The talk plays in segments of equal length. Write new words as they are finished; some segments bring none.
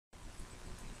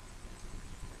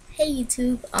Hey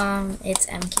YouTube, it's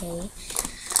MK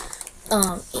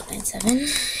 897,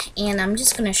 and I'm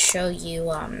just gonna show you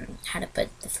how to put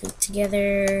the flute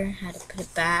together, how to put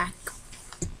it back,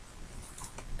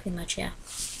 pretty much. Yeah.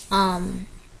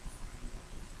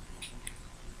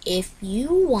 If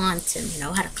you want to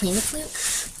know how to clean the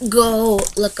flute, go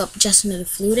look up Justin the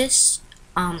Flutist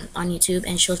on YouTube,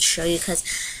 and she'll show you, because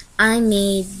I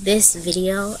made this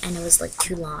video and it was like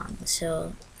too long,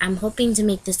 so I'm hoping to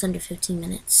make this under 15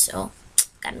 minutes, so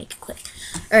gotta make it quick.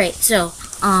 Alright, so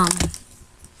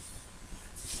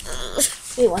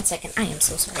wait 1 second, I am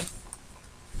so sorry.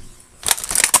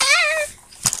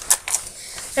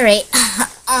 Alright,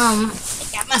 I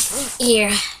got my flute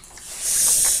here.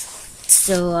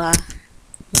 So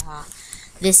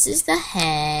this is the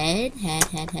head.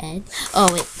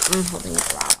 Oh wait, I'm holding it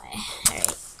the wrong way.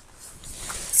 Alright.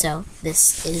 So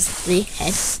this is the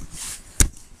head.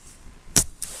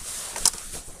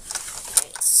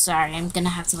 Alright, sorry, I'm gonna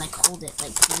have to like hold it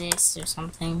like this or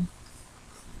something.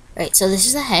 Alright, so this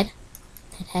is the head.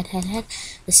 Head.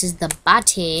 This is the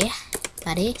body,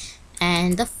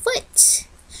 and the foot.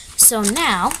 So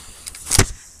now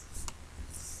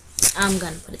I'm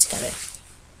gonna put it together.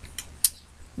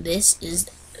 This is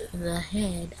the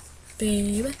head,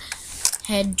 babe.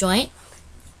 Head joint.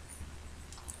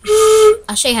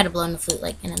 I'll show you how to blow in the flute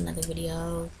like in another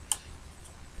video.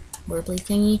 Warbly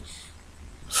thingy.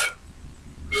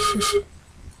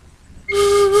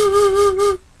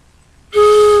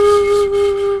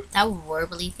 That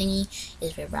warbly thingy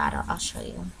is vibrato. I'll show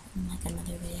you in like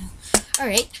another video.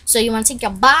 Alright, so you want to take your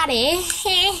body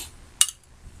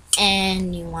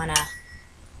and you want to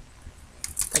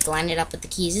like line it up with the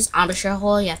keys. This embouchure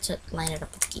hole, you have to line it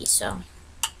up with the keys, so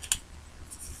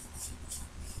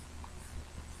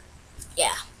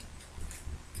yeah.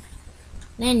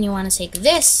 Then you want to take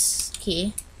this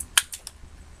key,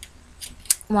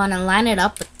 you want to line it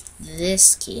up with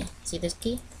this key. See this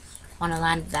key? Want to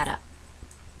line that up.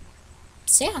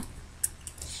 So yeah,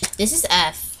 this is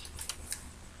F.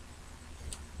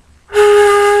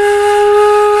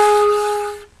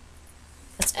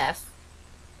 That's F.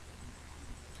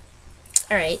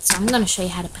 Alright, so I'm going to show you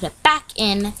how to put it back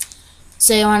in.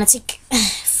 So you want to take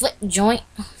foot joint.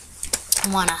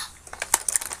 You want to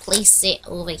place it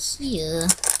over here.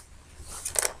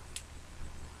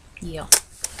 Yeah.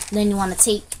 Then you want to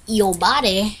take your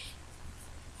body.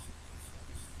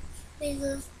 There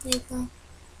you go.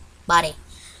 Body.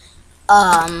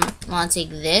 You want to take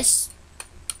this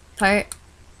part.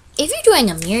 If you're doing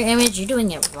a mirror image, you're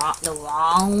doing it the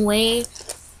wrong way.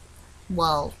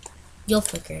 Well, you'll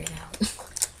figure it out.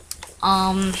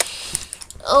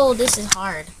 Oh, this is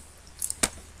hard.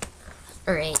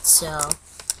 Alright, so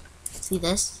see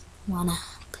this? Wanna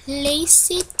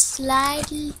place it,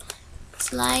 slide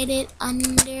it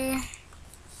under.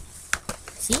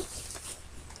 See?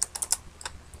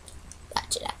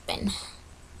 That should happen.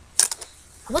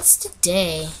 What's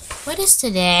today? What is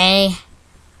today?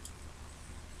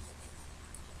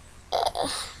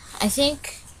 I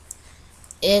think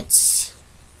it's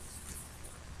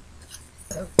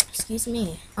excuse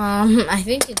me. I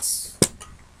think it's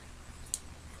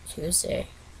Tuesday.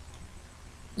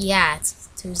 Yeah, it's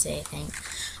Tuesday, I think.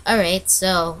 Alright,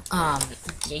 so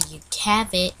there you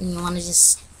have it, and you want to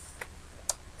just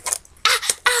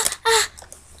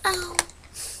ow,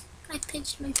 I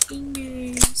pinched my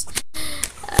fingers.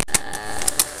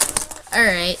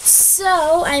 Alright,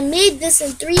 so I made this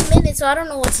in 3 minutes, so I don't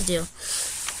know what to do.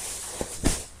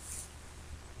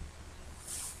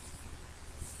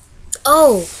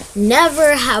 Oh,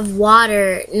 never have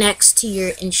water next to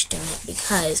your instrument,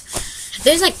 because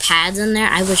there's like pads in there.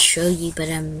 I would show you, but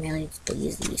I'm really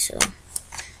lazy, so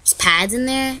there's pads in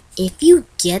there. If you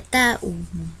get that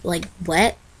like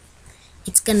wet,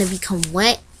 it's gonna become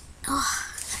wet. Oh,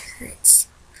 that hurts.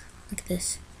 Look at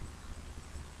this.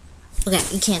 Okay,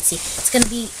 you can't see. It's gonna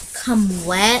become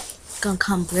wet, gonna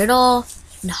become brittle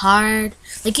and hard.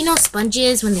 Like, you know,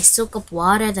 sponges, when they soak up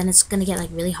water, then it's gonna get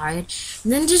like really hard,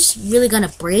 and then just really gonna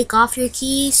break off your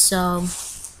key. So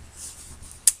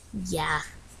yeah,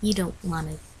 you don't want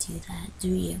to do that, do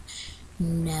you?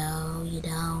 No, you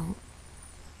don't.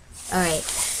 Alright,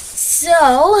 so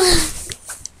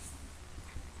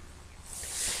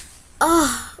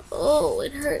oh,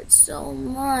 it hurts so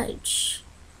much.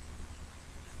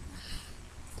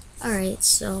 Alright,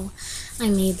 so I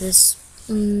made this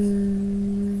 5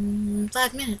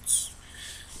 minutes.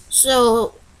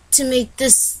 So to make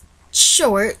this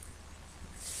short,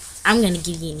 I'm gonna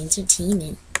give you an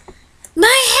entertainment.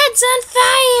 My head's on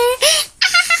fire!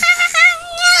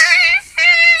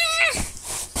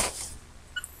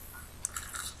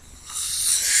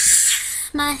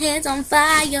 my head's on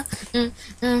fire.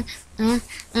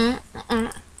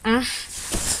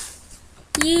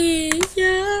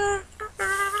 Yeah.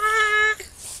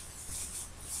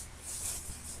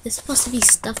 There's supposed to be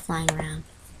stuff flying around.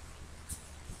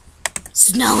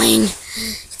 Snowing.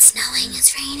 It's snowing.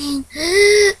 It's raining.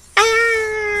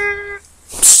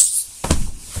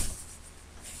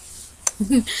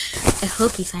 I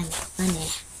hope you find that funny.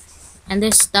 And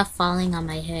there's stuff falling on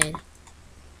my head.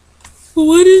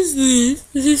 What is this?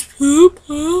 Is this poop?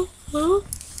 Huh?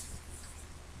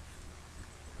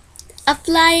 A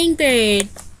flying bird.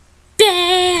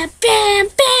 Bam, bam,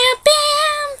 bam,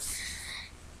 bam.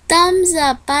 Thumbs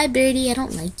up. Bye, birdie. I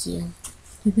don't like you.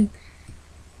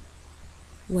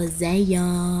 Was that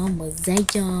yum? Was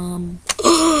that yum?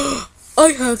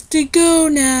 I have to go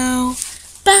now.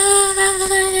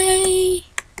 Bye.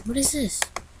 What is this?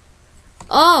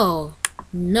 Oh,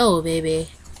 no, baby.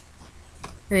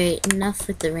 Alright, enough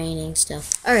with the raining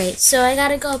stuff. Alright, so I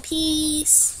gotta go.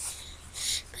 Peace.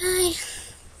 Bye.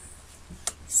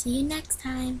 See you next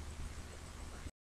time.